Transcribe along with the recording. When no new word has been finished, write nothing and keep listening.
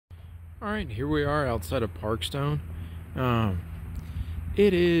All right, here we are outside of Parkstone.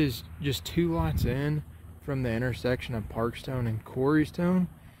 It is just 2 lots in from the intersection of Parkstone and Quarrystone,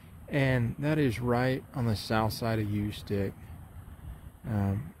 and that is right on the south side of U-Stick.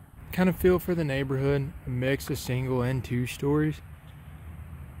 Kind of feel for the neighborhood, a mix of single and 2 stories.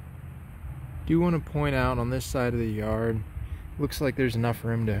 Do want to point out on this side of the yard, looks like there's enough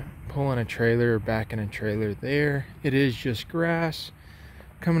room to pull in a trailer or back in a trailer there. It is just grass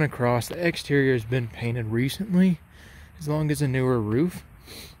coming across. The exterior has been painted recently, as long as a newer roof.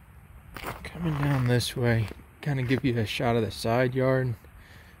 Coming down this way, kind of give you a shot of the side yard.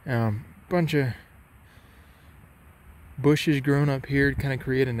 Bunch of bushes grown up here to kind of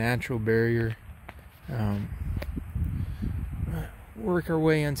create a natural barrier. Work our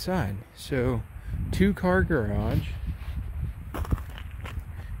way inside. So 2-car garage.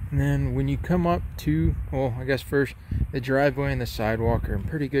 And then when you come up to, well, I guess first, the driveway and the sidewalk are in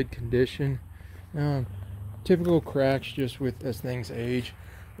pretty good condition. Typical cracks just with as things age.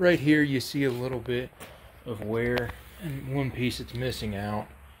 Right here you see a little bit of wear and one piece that's missing out.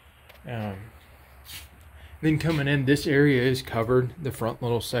 Then coming in, this area is covered, the front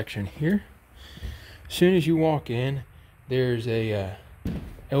little section here. As soon as you walk in, there's a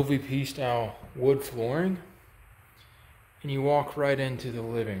LVP style wood flooring. And you walk right into the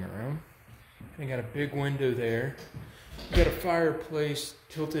living room. You got a big window there. You got a fireplace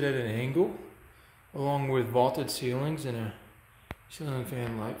tilted at an angle, along with vaulted ceilings and a ceiling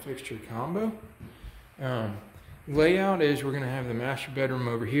fan light fixture combo. Layout is we're going to have the master bedroom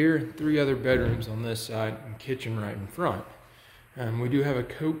over here, 3 other bedrooms on this side, and kitchen right in front. We do have a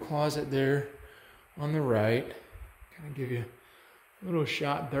coat closet there on the right. Kind of give you a little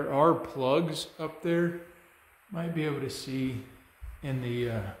shot. There are plugs up there. Might be able to see in the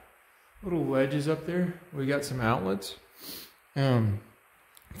little ledges up there. We got some outlets.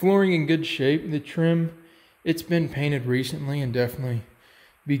 Flooring in good shape. The trim, it's been painted recently and definitely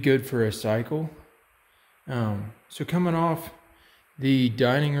be good for a cycle. So coming off the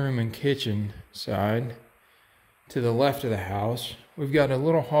dining room and kitchen side to the left of the house, we've got a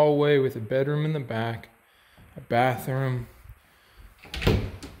little hallway with a bedroom in the back, a bathroom,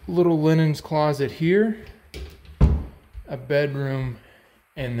 little linens closet here, a bedroom,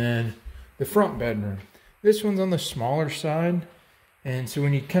 and then the front bedroom. This one's on the smaller side, and so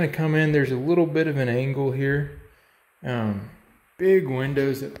when you kind of come in, there's a little bit of an angle here. Big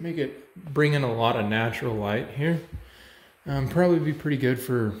windows that make it bring in a lot of natural light here. Probably be pretty good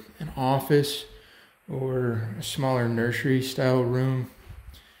for an office or a smaller nursery style room.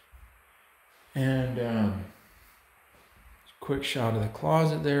 And quick shot of the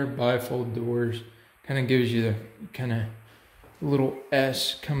closet there, bifold doors. Kind of gives you the kind of little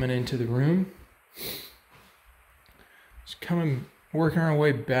S coming into the room. Just working our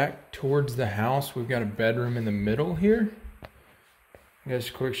way back towards the house. We've got a bedroom in the middle here. Just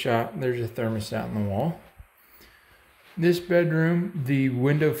a quick shot. There's a thermostat in the wall. This bedroom, the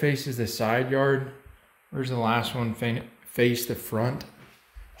window faces the side yard. Whereas the last one faced the front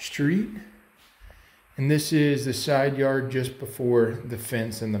street. And this is the side yard just before the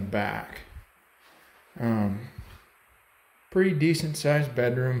fence in the back. Pretty decent sized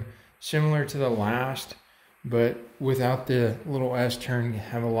bedroom, similar to the last, but without the little S turn, you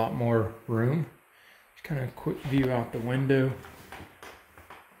have a lot more room. Just kind of a quick view out the window.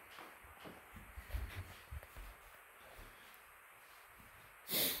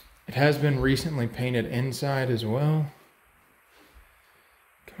 It has been recently painted inside as well.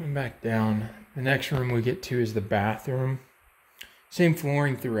 Coming back down, the next room we get to is the bathroom. Same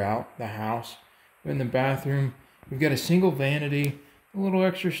flooring throughout the house, but in the bathroom, we've got a single vanity, a little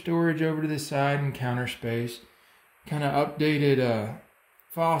extra storage over to the side and counter space. Kind of updated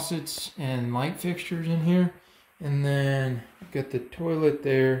faucets and light fixtures in here. And then we've got the toilet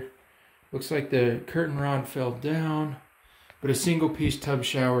there. Looks like the curtain rod fell down, but a single piece tub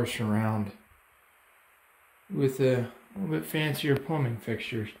shower surround with a little bit fancier plumbing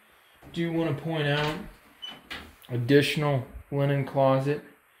fixtures. Do want to point out additional linen closet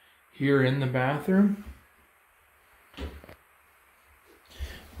here in the bathroom.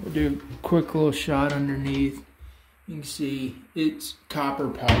 We'll do a quick little shot underneath. You can see it's copper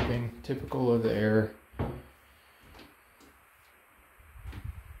piping, typical of the era.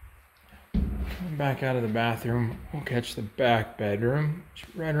 Coming back out of the bathroom, we'll catch the back bedroom.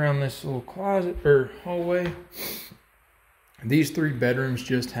 It's right around this little closet or hallway. These 3 bedrooms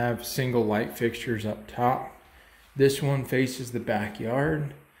just have single light fixtures up top. This one faces the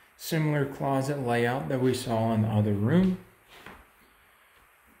backyard. Similar closet layout that we saw in the other room.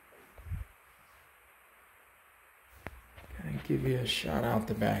 give you a shot out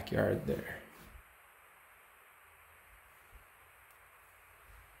the backyard there.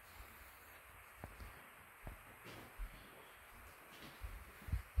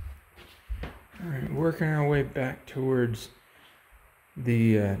 All right, working our way back towards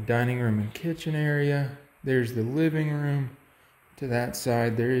the dining room and kitchen area. There's the living room. To that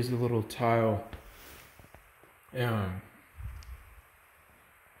side, there is a little tile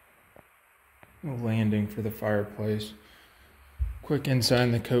landing for the fireplace. Quick inside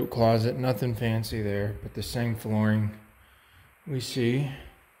in the coat closet, nothing fancy there, but the same flooring we see.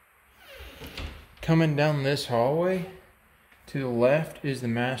 Coming down this hallway, to the left is the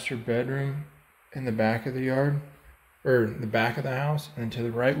master bedroom in the back of the yard, or the back of the house, and to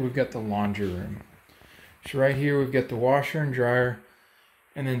the right we've got the laundry room. So right here we've got the washer and dryer,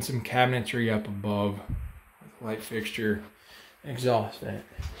 and then some cabinetry up above with light fixture, exhaust vent.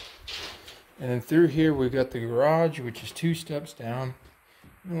 And then through here we've got the garage, which is 2 steps down.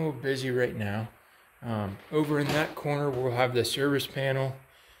 I'm a little busy right now. Over in that corner we'll have the service panel.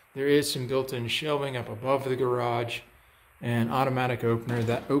 There is some built-in shelving up above the garage and automatic opener.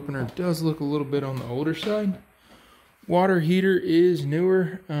 That opener does look a little bit on the older side. Water heater is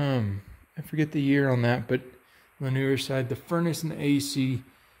newer. I forget the year on that, but on the newer side. The furnace and the AC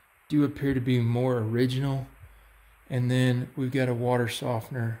do appear to be more original. And then we've got a water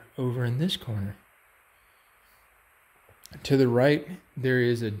softener over in this corner. To the right, there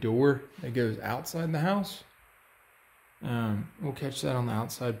is a door that goes outside the house. We'll catch that on the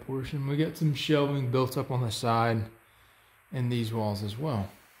outside portion. We got some shelving built up on the side and these walls as well.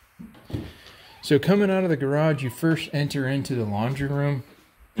 So coming out of the garage, you first enter into the laundry room.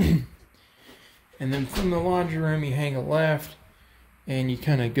 And then from the laundry room, you hang a left and you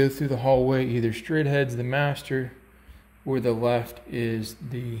kind of go through the hallway. Either straight ahead's the master, or the left is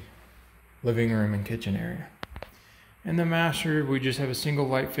the living room and kitchen area. In the master, we just have a single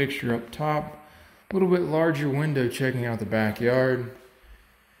light fixture up top, a little bit larger window checking out the backyard,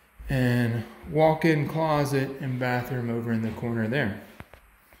 and walk-in closet and bathroom over in the corner there.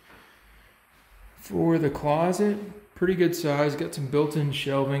 For the closet, pretty good size, got some built-in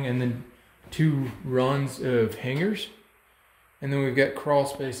shelving and then 2 runs of hangers. And then we've got crawl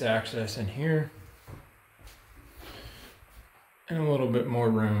space access in here. And a little bit more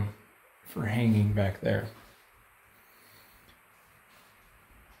room for hanging back there.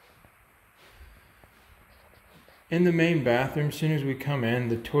 In the main bathroom, as soon as we come in,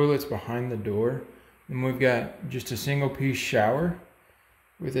 the toilet's behind the door. And we've got just a single piece shower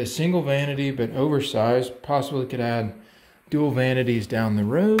with a single vanity, but oversized. Possibly could add dual vanities down the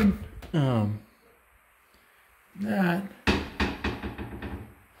road. That.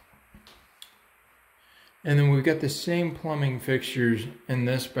 And then we've got the same plumbing fixtures in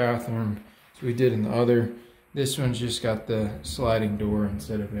this bathroom as we did in the other. This one's just got the sliding door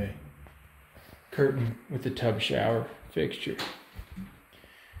instead of a curtain with the tub shower fixture.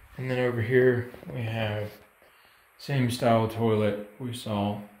 And then over here we have same style toilet we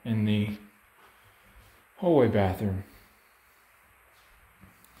saw in the hallway bathroom.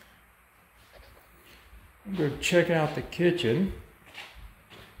 We'll go check out the kitchen.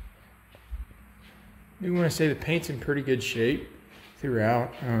 I do want to say the paint's in pretty good shape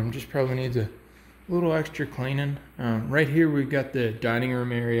throughout. Just probably needs a little extra cleaning. Right here we've got the dining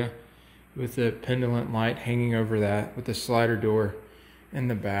room area with the pendant light hanging over that with the slider door in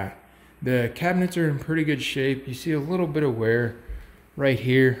the back. The cabinets are in pretty good shape. You see a little bit of wear right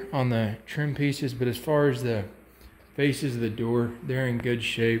here on the trim pieces, but as far as the faces of the door, they're in good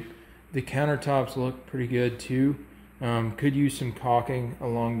shape. The countertops look pretty good too. Could use some caulking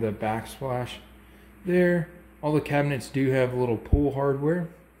along the backsplash there. All the cabinets do have a little pull hardware.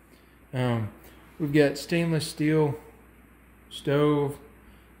 We've got stainless steel stove,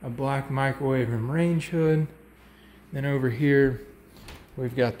 a black microwave and range hood. Then over here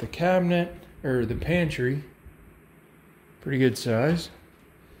we've got the cabinet, or the pantry, pretty good size.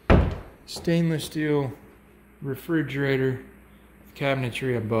 Stainless steel refrigerator,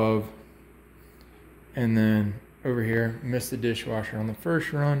 cabinetry above. And then over here, missed the dishwasher on the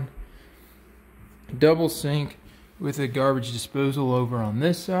first run. Double sink with a garbage disposal over on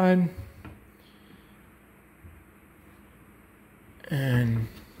this side. And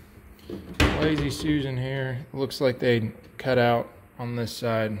Lazy Susan here, looks like they cut out on this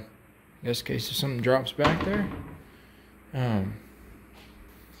side, just in case if something drops back there.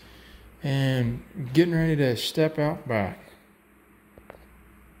 And getting ready to step out back.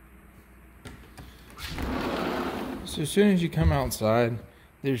 So as soon as you come outside,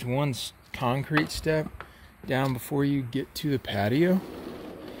 there's one concrete step down before you get to the patio.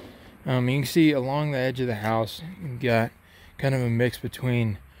 You can see along the edge of the house, you've got kind of a mix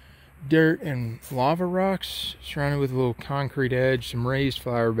between dirt and lava rocks, surrounded with a little concrete edge, some raised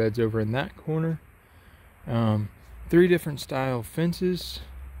flower beds over in that corner. 3 different style fences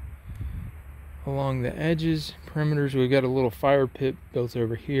along the edges, perimeters. We've got a little fire pit built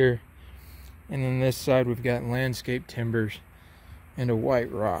over here, and then this side we've got landscape timbers and a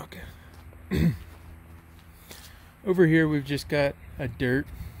white rock. Over here we've just got a dirt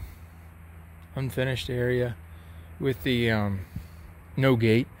unfinished area with the no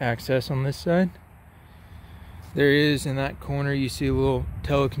gate access on this side. There is, in that corner, you see a little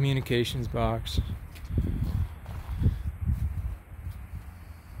telecommunications box.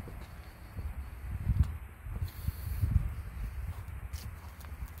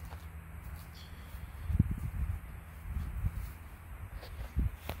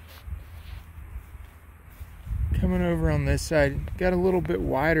 Coming over on this side, got a little bit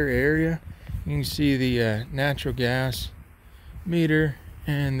wider area. You can see the natural gas meter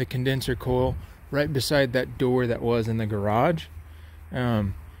and the condenser coil right beside that door that was in the garage.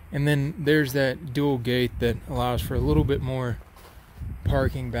 And then there's that dual gate that allows for a little bit more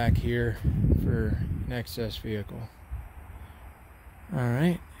parking back here for an excess vehicle.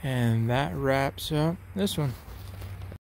 Alright, and that wraps up this one.